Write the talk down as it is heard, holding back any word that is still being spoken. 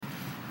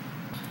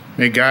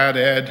May God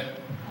add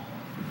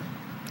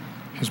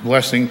his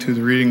blessing to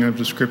the reading of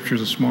the scriptures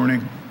this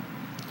morning.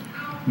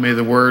 May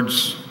the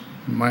words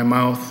in my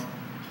mouth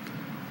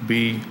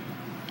be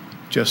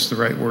just the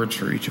right words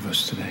for each of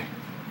us today.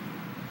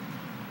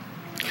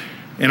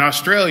 In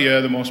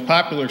Australia, the most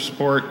popular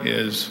sport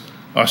is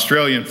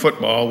Australian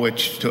football,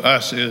 which to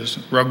us is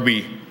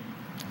rugby.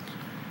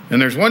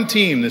 And there's one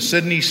team, the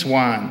Sydney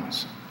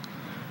Swans.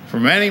 For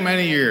many,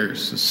 many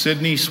years, the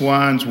Sydney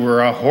Swans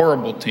were a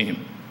horrible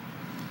team.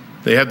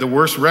 They had the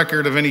worst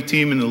record of any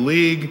team in the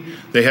league.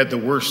 They had the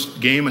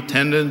worst game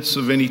attendance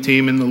of any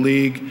team in the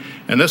league.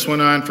 And this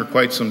went on for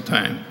quite some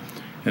time.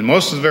 And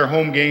most of their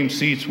home game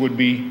seats would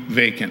be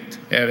vacant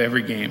at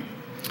every game.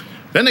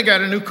 Then they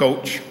got a new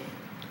coach,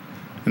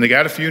 and they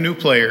got a few new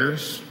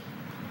players,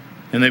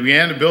 and they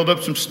began to build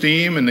up some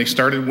steam, and they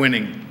started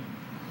winning.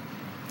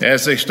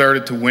 As they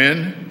started to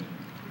win,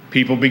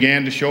 people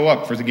began to show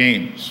up for the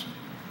games.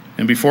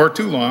 And before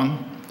too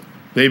long,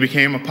 they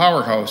became a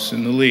powerhouse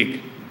in the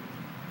league.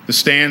 The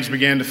stands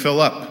began to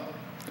fill up.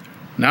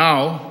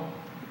 Now,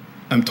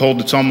 I'm told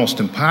it's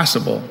almost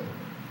impossible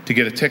to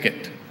get a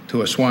ticket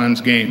to a Swans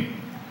game.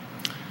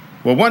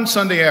 Well, one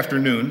Sunday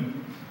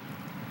afternoon,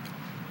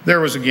 there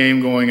was a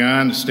game going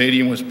on. The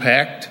stadium was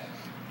packed.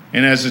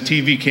 And as the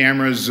TV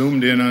cameras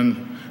zoomed in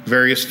on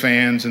various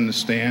fans in the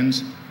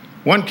stands,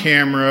 one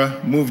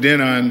camera moved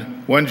in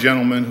on one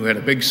gentleman who had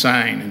a big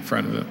sign in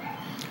front of him.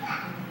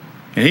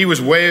 And he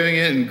was waving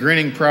it and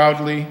grinning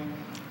proudly.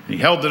 He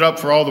held it up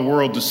for all the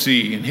world to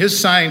see. And his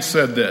sign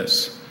said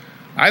this: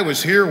 "I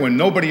was here when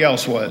nobody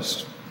else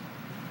was."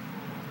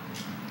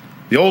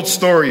 The old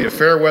story of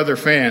fair weather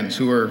fans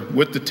who are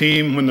with the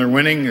team when they're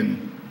winning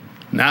and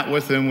not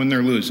with them when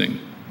they're losing.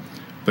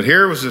 But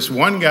here was this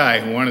one guy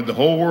who wanted the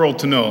whole world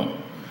to know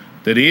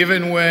that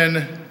even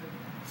when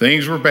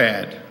things were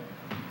bad,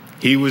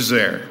 he was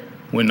there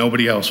when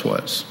nobody else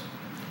was.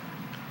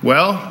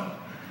 Well,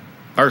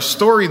 our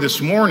story this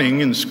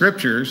morning in the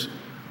scriptures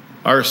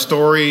are a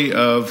story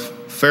of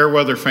fair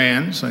weather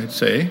fans, I'd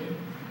say.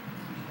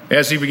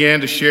 As he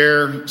began to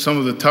share some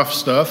of the tough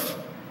stuff,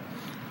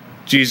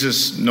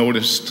 Jesus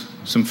noticed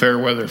some fair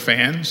weather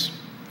fans.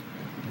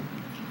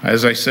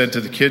 As I said to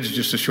the kids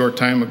just a short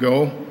time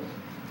ago,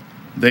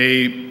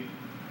 they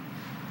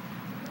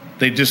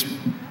just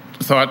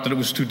thought that it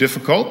was too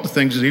difficult, the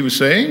things that he was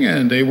saying,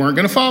 and they weren't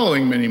going to follow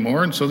him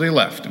anymore, and so they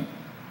left him.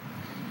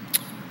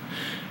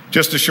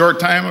 Just a short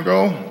time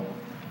ago,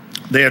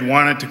 they had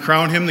wanted to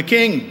crown him the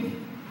king.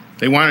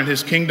 They wanted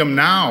his kingdom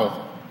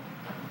now.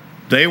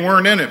 They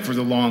weren't in it for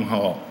the long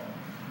haul.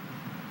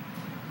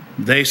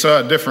 They saw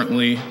it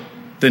differently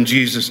than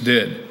Jesus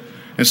did.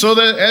 And so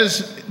that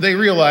as they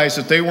realized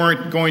that they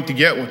weren't going to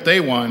get what they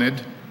wanted,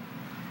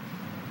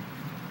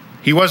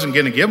 he wasn't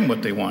going to give them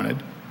what they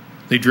wanted.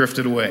 They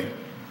drifted away.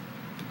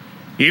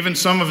 Even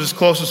some of his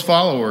closest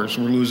followers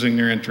were losing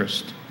their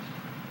interest.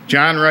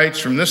 John writes,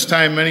 "From this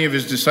time many of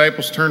his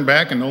disciples turned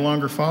back and no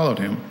longer followed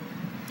him."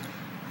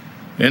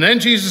 And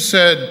then Jesus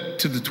said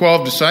to the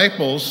 12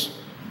 disciples,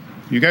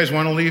 "You guys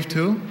want to leave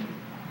too?"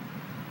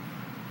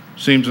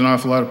 Seems an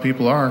awful lot of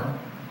people are.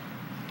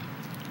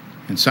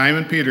 And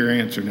Simon Peter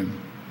answered him,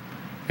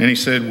 and he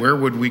said, "Where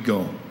would we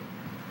go?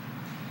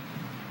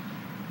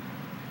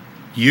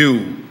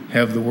 You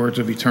have the words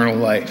of eternal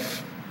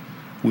life.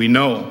 We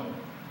know,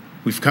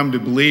 we've come to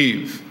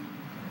believe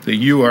that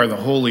you are the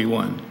Holy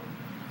One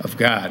of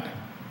God."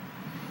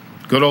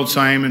 Good old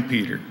Simon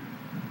Peter,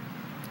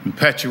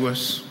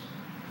 impetuous,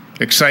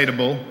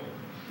 excitable,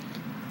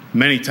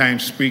 many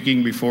times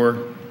speaking before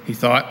he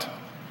thought.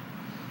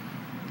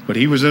 But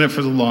he was in it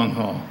for the long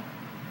haul,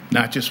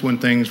 not just when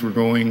things were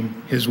going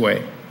his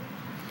way.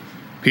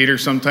 Peter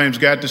sometimes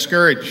got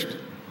discouraged.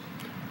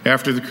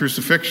 After the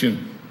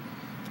crucifixion,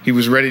 he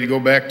was ready to go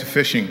back to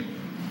fishing.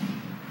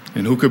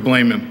 And who could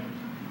blame him?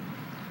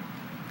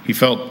 He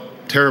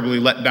felt terribly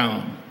let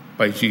down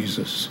by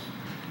Jesus.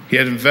 He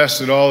had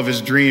invested all of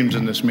his dreams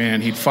in this man.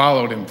 He'd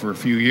followed him for a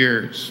few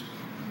years.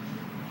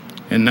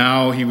 And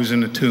now he was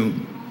in a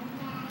tomb.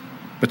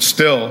 But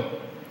still,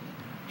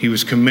 he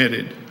was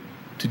committed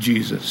to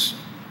Jesus.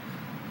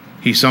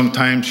 He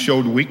sometimes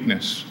showed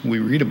weakness. We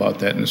read about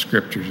that in the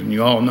scriptures, and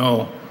you all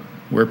know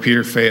where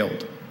Peter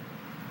failed.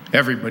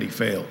 Everybody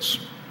fails.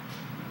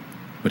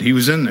 But he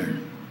was in there,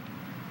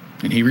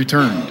 and he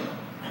returned,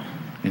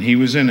 and he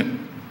was in it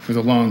for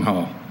the long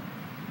haul.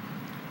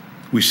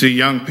 We see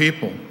young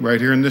people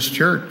right here in this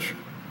church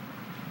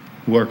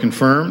who are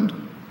confirmed,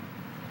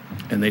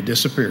 and they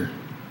disappear.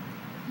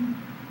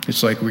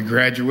 It's like we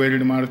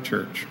graduated them out of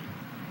church.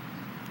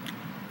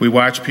 We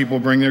watch people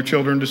bring their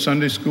children to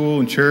Sunday school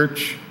and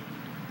church,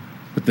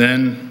 but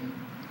then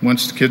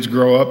once the kids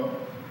grow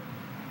up,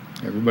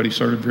 everybody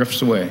sort of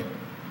drifts away.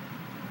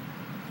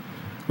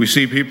 We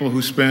see people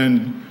who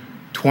spend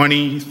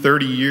 20,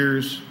 30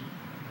 years,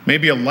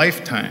 maybe a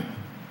lifetime,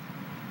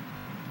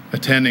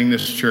 attending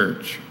this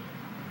church,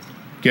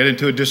 get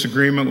into a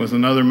disagreement with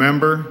another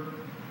member,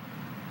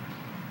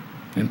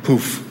 and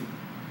poof,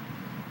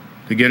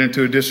 they get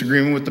into a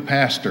disagreement with the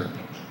pastor.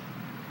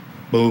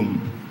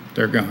 Boom,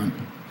 they're gone.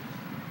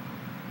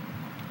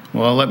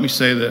 Well, let me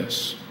say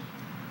this.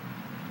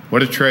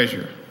 What a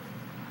treasure.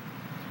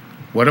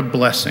 What a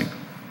blessing.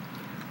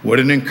 What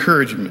an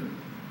encouragement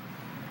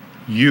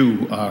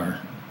you are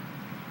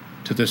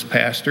to this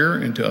pastor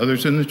and to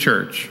others in the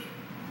church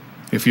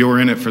if you're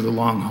in it for the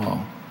long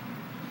haul.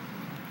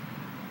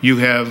 You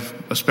have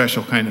a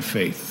special kind of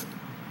faith,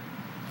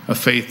 a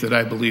faith that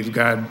I believe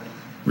God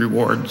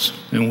rewards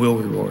and will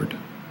reward,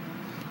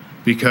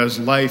 because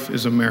life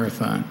is a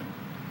marathon.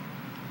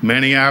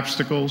 Many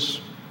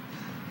obstacles,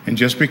 and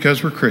just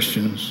because we're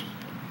Christians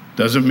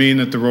doesn't mean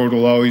that the road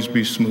will always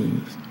be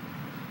smooth.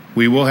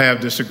 We will have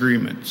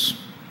disagreements,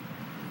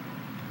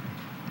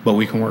 but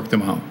we can work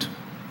them out.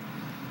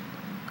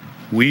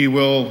 We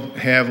will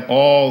have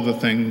all the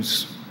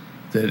things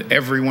that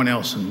everyone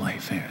else in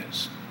life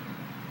has.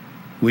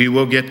 We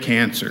will get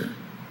cancer.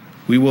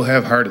 We will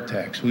have heart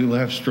attacks. We will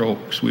have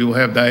strokes. We will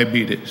have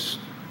diabetes.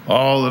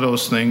 All of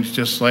those things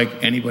just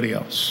like anybody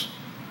else.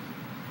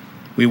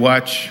 We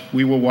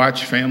will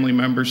watch family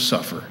members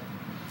suffer,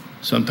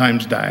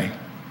 sometimes die.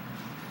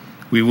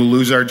 We will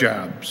lose our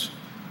jobs.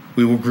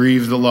 We will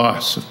grieve the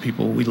loss of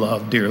people we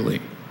love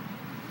dearly.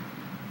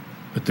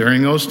 But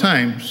during those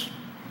times,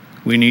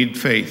 we need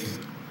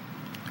faith.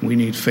 We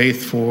need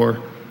faith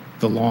for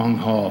the long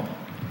haul.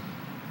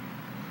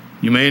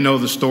 You may know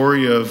the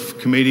story of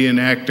comedian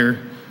actor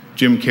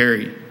Jim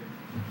Carrey.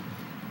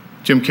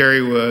 Jim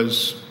Carrey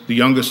was the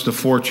youngest of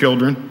 4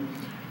 children.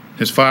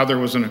 His father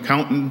was an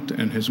accountant,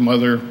 and his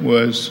mother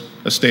was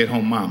a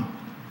stay-at-home mom.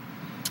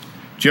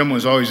 Jim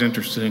was always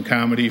interested in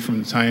comedy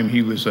from the time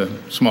he was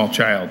a small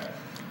child.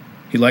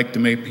 He liked to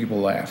make people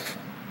laugh.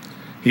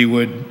 He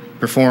would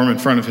perform in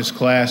front of his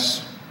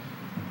class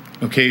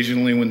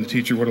occasionally when the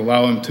teacher would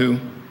allow him to.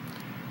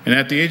 And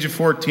at the age of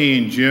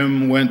 14,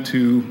 Jim went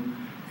to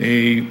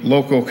a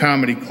local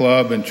comedy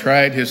club and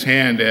tried his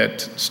hand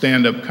at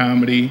stand-up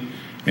comedy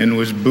and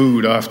was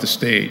booed off the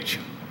stage.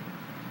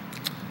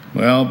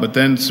 Well, but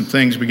then some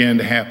things began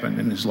to happen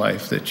in his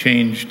life that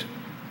changed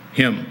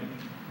him.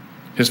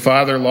 His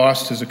father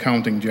lost his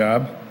accounting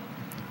job.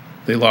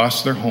 They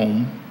lost their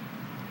home.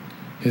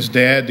 His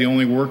dad, the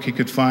only work he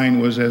could find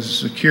was as a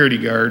security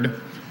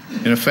guard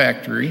in a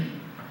factory.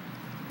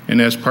 And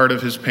as part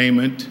of his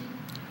payment,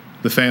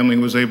 the family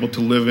was able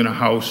to live in a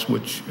house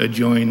which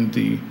adjoined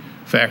the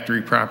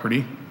factory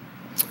property.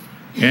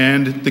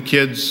 And the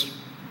kids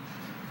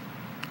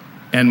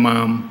and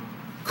mom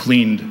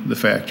cleaned the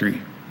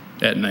factory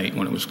at night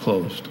when it was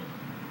closed.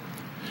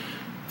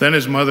 Then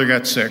his mother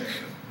got sick,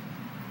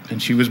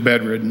 and she was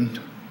bedridden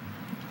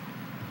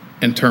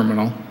and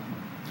terminal.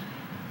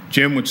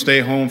 Jim would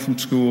stay home from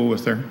school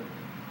with her,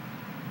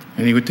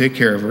 and he would take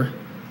care of her.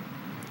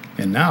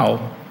 And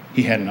now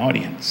he had an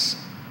audience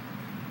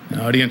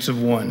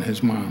of one,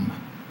 his mom.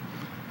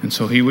 And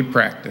so he would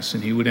practice,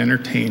 and he would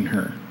entertain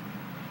her.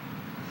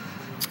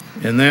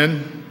 And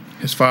then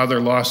his father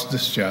lost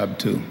this job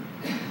too,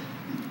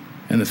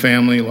 and the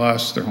family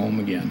lost their home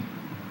again.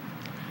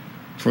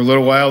 For a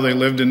little while, they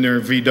lived in their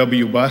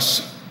VW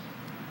bus,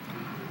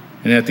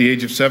 and at the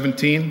age of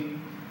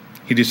 17,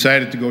 he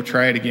decided to go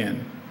try it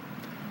again.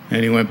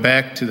 And he went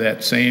back to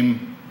that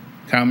same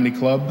comedy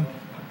club,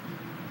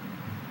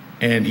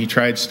 and he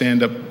tried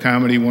stand-up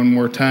comedy one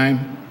more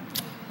time,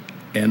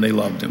 and they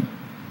loved him.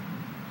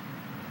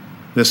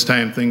 This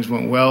time things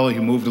went well. He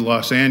moved to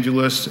Los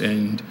Angeles,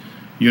 and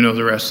you know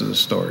the rest of the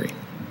story.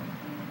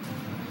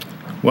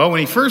 Well,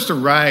 when he first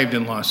arrived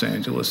in Los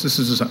Angeles, this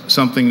is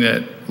something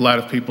that a lot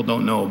of people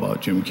don't know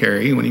about Jim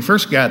Carrey. When he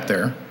first got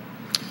there,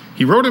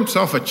 he wrote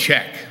himself a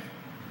check.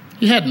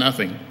 He had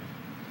nothing,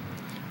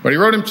 but he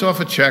wrote himself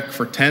a check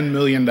for $10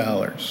 million.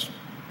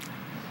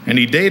 And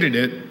he dated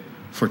it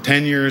for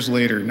 10 years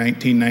later,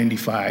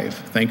 1995,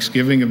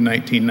 Thanksgiving of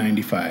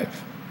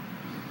 1995.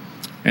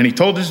 And he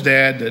told his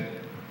dad that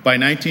by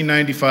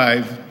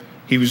 1995,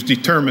 he was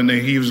determined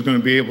that he was going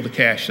to be able to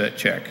cash that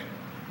check.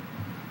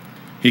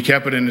 He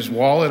kept it in his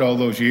wallet all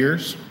those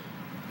years,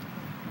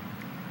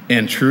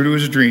 and true to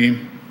his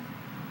dream,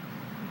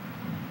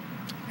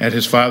 at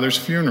his father's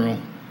funeral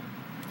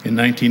in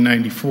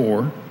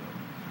 1994,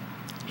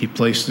 he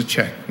placed the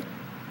check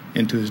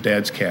into his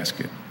dad's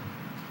casket.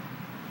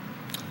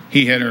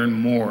 He had earned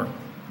more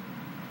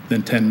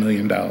than $10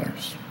 million.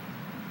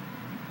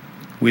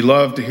 We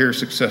love to hear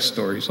success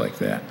stories like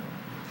that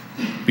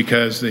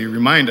because they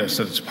remind us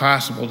that it's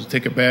possible to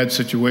take a bad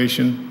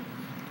situation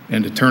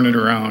and to turn it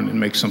around and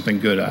make something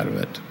good out of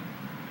it.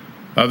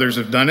 Others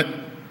have done it,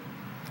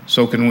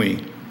 so can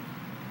we.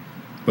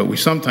 But we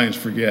sometimes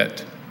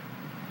forget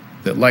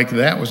that like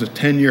that was a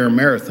 10-year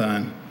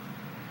marathon.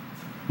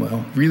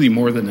 Well, really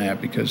more than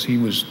that, because he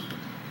was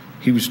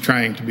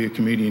trying to be a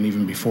comedian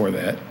even before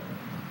that.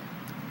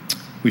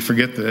 We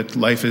forget that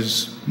life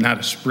is not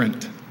a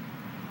sprint,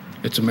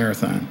 it's a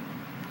marathon.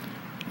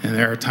 And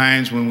there are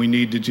times when we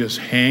need to just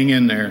hang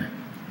in there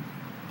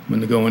when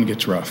the going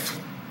gets rough.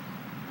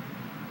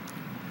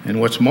 And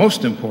what's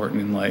most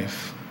important in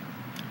life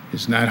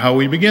is not how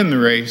we begin the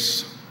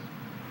race,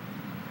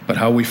 but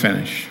how we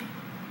finish.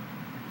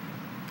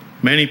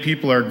 Many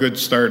people are good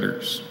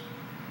starters.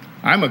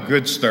 I'm a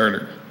good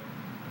starter.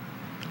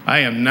 I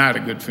am not a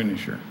good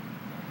finisher.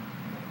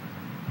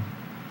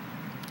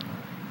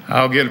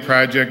 I'll get a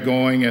project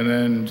going, and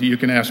then you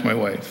can ask my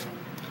wife.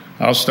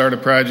 I'll start a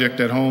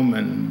project at home,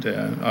 and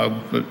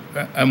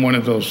I'm one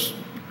of those,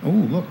 oh,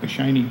 look, a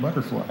shiny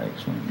butterfly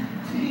is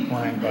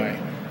flying by.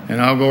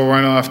 And I'll go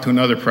run off to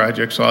another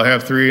project, so I'll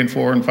have 3 and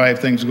 4 and 5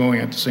 things going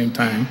at the same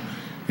time.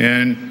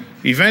 And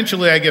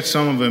eventually I get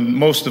some of them,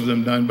 most of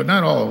them done, but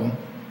not all of them.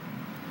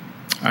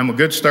 I'm a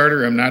good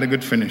starter, I'm not a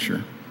good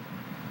finisher.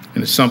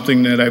 And it's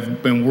something that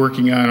I've been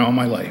working on all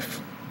my life.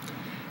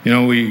 You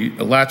know,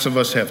 lots of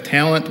us have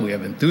talent, we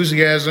have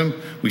enthusiasm.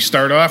 We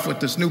start off with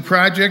this new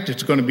project,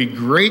 it's going to be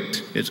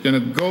great, it's going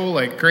to go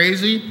like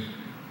crazy.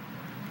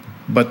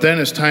 But then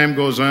as time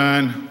goes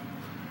on,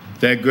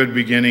 that good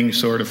beginning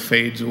sort of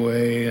fades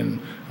away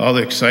and all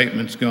the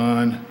excitement's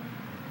gone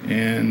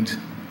and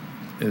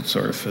it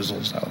sort of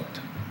fizzles out.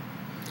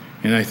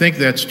 And I think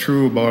that's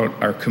true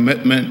about our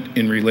commitment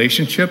in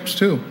relationships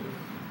too.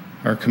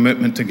 Our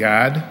commitment to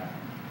God.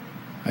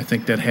 I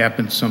think that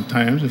happens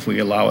sometimes if we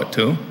allow it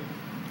to.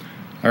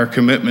 Our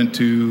commitment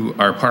to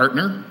our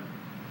partner,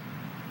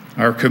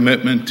 our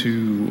commitment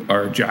to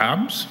our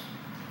jobs,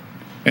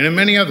 and in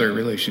many other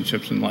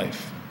relationships in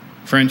life,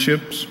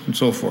 friendships, and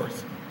so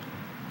forth.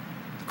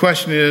 The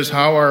question is,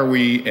 how are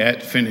we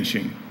at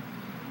finishing?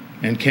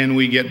 And can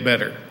we get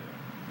better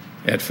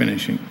at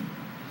finishing?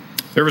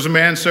 There was a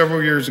man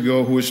several years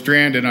ago who was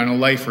stranded on a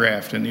life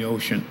raft in the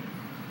ocean.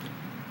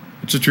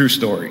 It's a true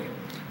story.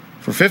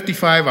 For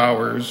 55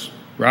 hours,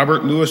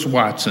 Robert Louis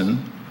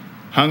Watson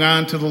hung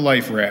on to the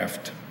life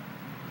raft.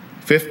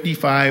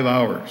 55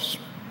 hours.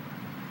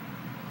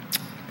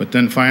 But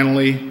then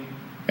finally,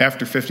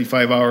 after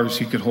 55 hours,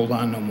 he could hold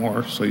on no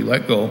more, so he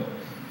let go,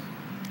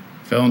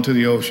 fell into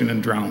the ocean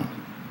and drowned.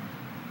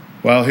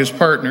 While his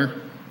partner,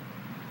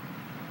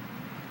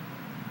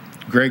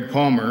 Greg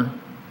Palmer,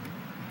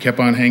 kept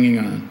on hanging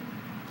on.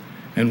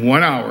 And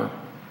 1 hour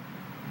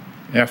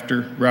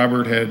after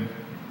Robert had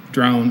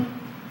drowned,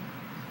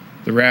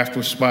 the raft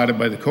was spotted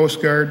by the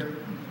Coast Guard,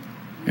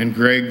 and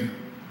Greg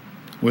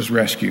was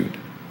rescued.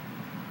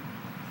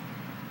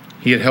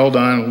 He had held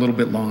on a little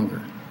bit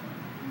longer.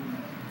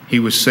 He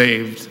was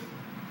saved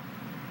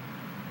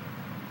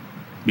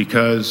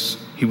because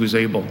he was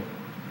able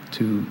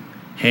to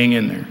hang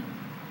in there.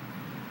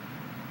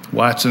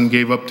 Watson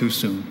gave up too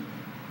soon.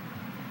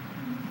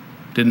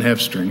 Didn't have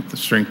the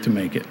strength to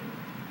make it.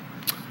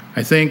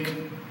 I think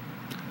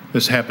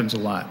this happens a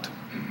lot.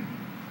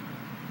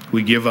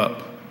 We give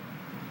up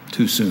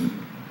too soon.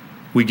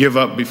 We give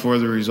up before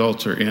the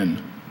results are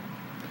in.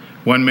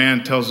 One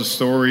man tells a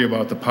story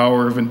about the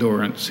power of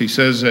endurance. He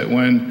says that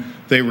when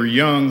they were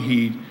young,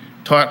 he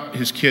taught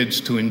his kids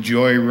to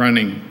enjoy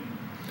running.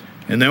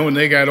 And then when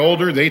they got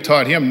older, they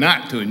taught him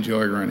not to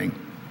enjoy running.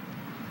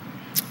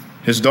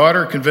 His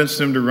daughter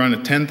convinced him to run a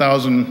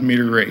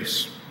 10,000-meter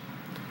race.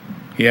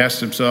 He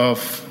asked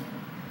himself,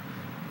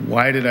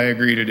 why did I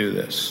agree to do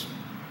this?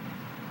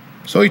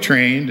 So he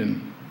trained,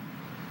 and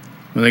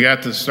when they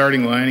got to the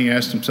starting line, he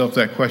asked himself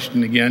that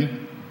question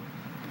again.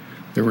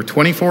 There were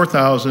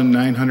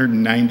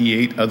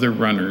 24,998 other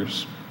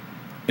runners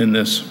in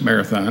this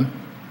marathon.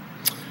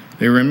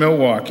 They were in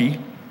Milwaukee,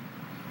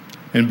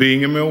 and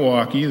being in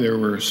Milwaukee, there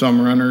were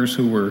some runners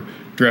who were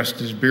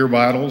dressed as beer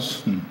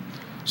bottles, and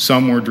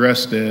some were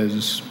dressed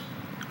as,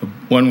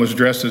 one was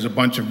dressed as a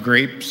bunch of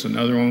grapes,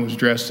 another one was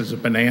dressed as a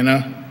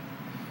banana.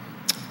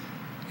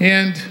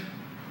 And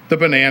the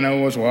banana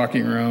was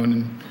walking around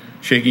and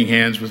shaking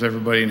hands with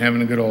everybody and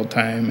having a good old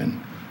time.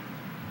 And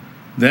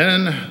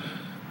then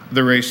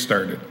the race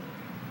started.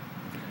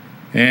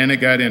 And it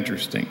got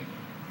interesting.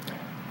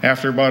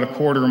 After about a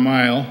quarter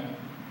mile,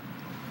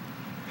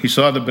 he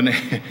saw the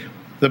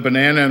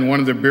banana and one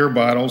of the beer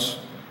bottles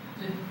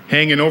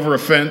hanging over a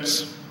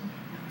fence,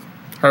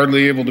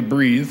 hardly able to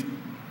breathe,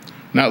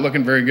 not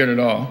looking very good at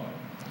all.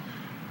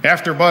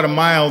 After about a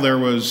mile, there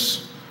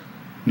was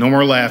no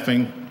more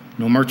laughing,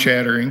 no more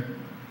chattering.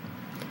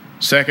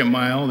 Second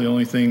mile, the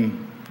only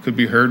thing could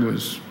be heard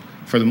was,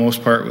 for the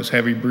most part, was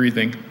heavy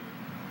breathing.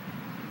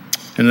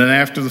 And then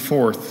after the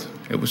fourth,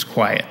 it was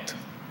quiet.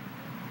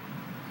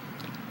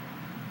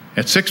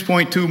 At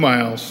 6.2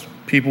 miles,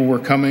 people were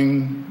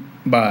coming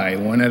by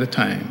one at a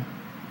time,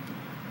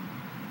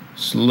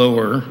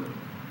 slower,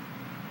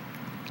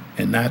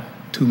 and not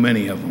too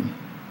many of them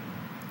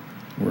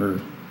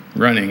were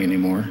running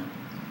anymore.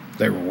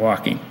 They were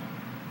walking.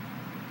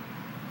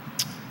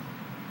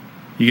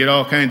 You get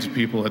all kinds of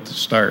people at the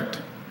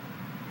start,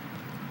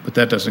 but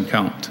that doesn't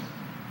count.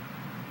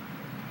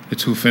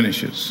 It's who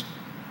finishes,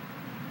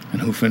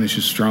 and who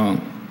finishes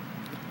strong.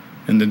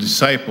 And the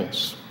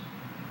disciples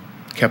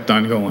kept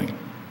on going.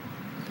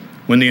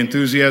 When the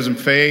enthusiasm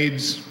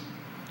fades,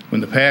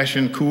 when the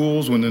passion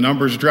cools, when the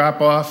numbers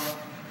drop off,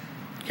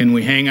 can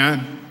we hang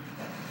on?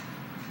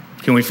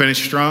 Can we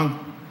finish strong?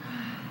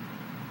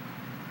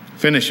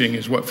 Finishing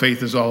is what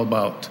faith is all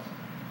about.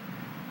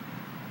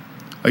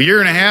 A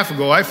year and a half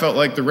ago, I felt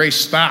like the race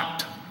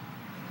stopped.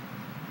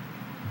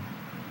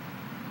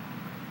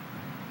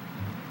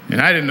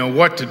 And I didn't know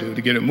what to do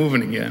to get it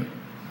moving again.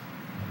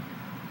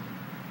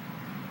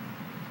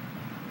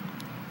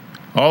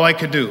 All I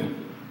could do,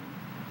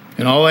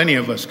 and all any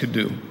of us could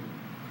do,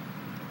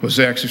 was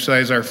to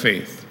exercise our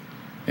faith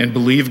and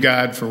believe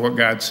God for what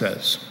God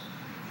says.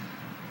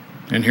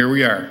 And here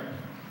we are,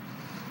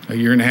 a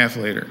year and a half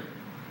later,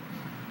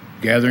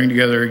 gathering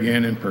together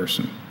again in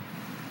person.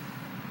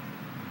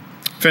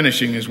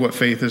 Finishing is what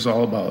faith is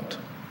all about.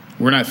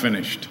 We're not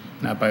finished,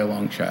 not by a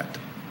long shot,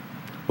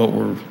 but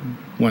we're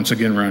once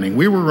again running.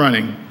 We were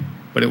running,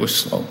 but it was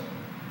slow.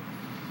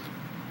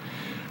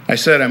 I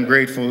said I'm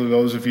grateful to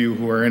those of you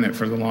who are in it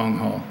for the long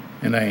haul,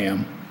 and I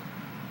am.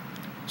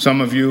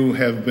 Some of you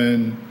have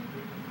been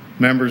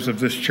members of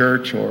this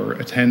church or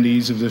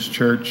attendees of this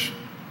church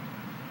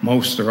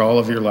most or all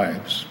of your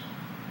lives.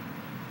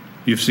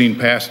 You've seen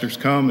pastors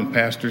come and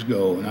pastors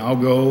go, and I'll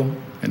go,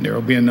 and there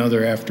will be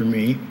another after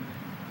me.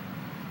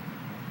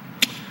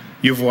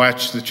 You've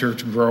watched the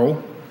church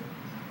grow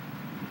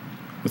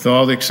with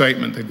all the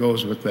excitement that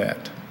goes with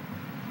that.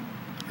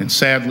 And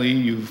sadly,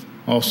 you've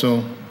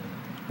also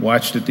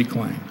watched it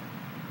decline.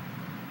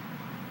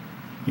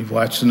 You've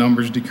watched the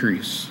numbers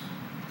decrease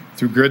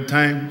through good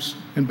times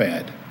and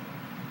bad.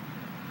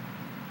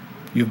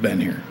 You've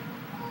been here.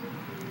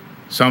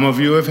 Some of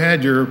you have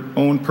had your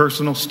own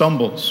personal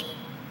stumbles.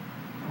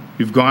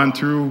 You've gone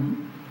through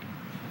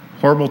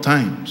horrible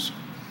times.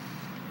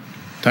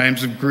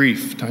 Times of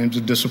grief, times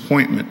of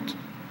disappointment.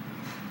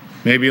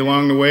 Maybe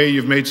along the way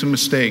you've made some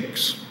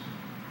mistakes.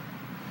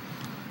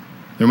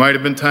 There might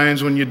have been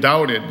times when you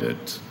doubted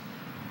that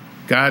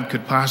God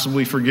could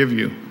possibly forgive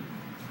you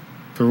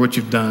for what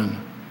you've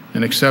done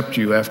and accept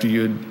you after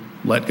you'd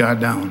let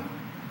God down.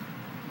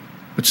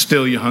 But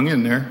still you hung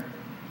in there.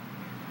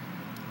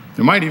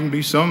 There might even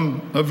be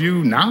some of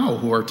you now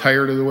who are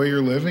tired of the way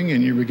you're living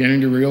and you're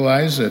beginning to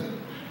realize that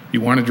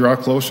you want to draw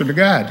closer to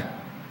God.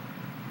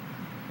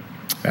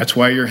 That's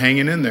why you're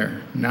hanging in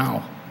there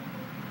now.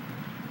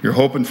 You're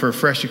hoping for a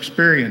fresh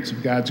experience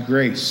of God's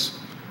grace.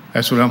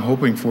 That's what I'm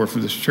hoping for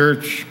this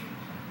church.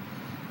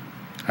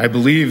 I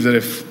believe that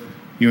if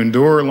you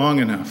endure long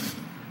enough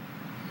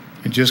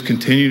and just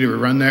continue to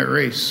run that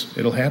race,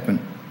 it'll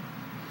happen.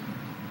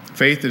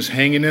 Faith is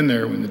hanging in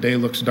there when the day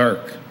looks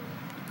dark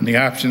and the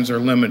options are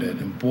limited.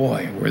 And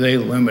boy, were they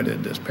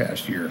limited this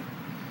past year.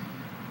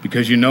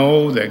 Because you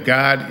know that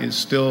God is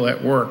still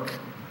at work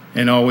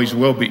and always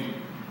will be.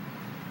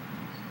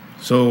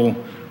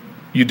 So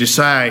you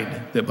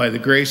decide that by the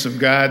grace of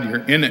God,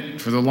 you're in it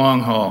for the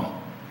long haul.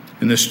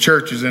 And this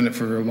church is in it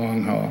for the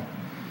long haul.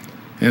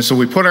 And so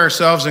we put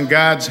ourselves in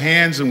God's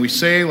hands and we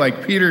say,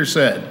 like Peter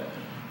said,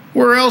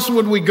 where else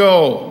would we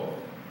go?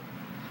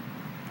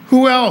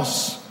 Who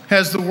else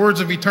has the words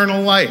of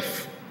eternal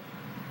life?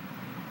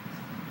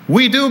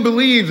 We do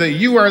believe that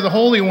you are the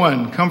Holy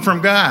One, come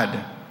from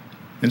God.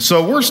 And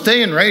so we're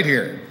staying right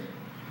here.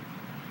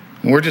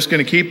 And we're just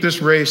going to keep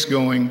this race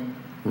going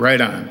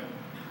right on.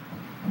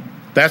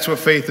 That's what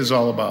faith is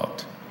all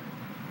about.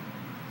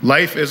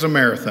 Life is a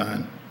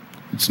marathon.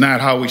 It's not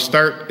how we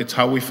start, it's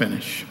how we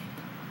finish.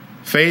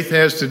 Faith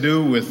has to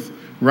do with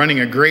running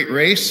a great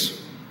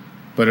race,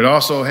 but it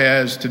also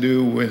has to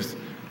do with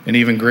an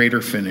even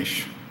greater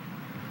finish.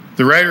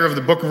 The writer of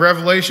the book of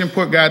Revelation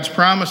put God's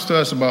promise to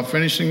us about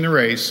finishing the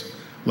race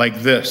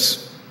like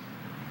this: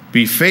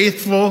 be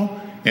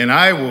faithful, and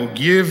I will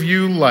give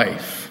you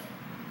life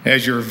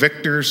as your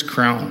victor's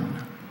crown.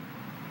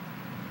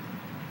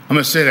 I'm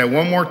going to say that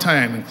one more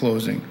time in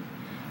closing.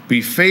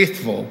 Be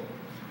faithful,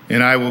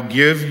 and I will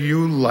give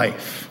you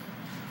life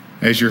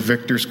as your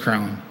victor's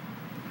crown.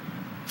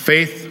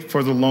 Faith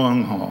for the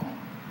long haul,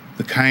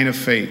 the kind of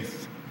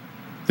faith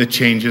that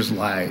changes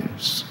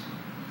lives.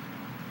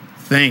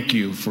 Thank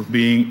you for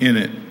being in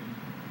it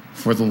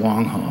for the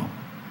long haul.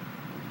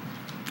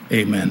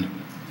 Amen.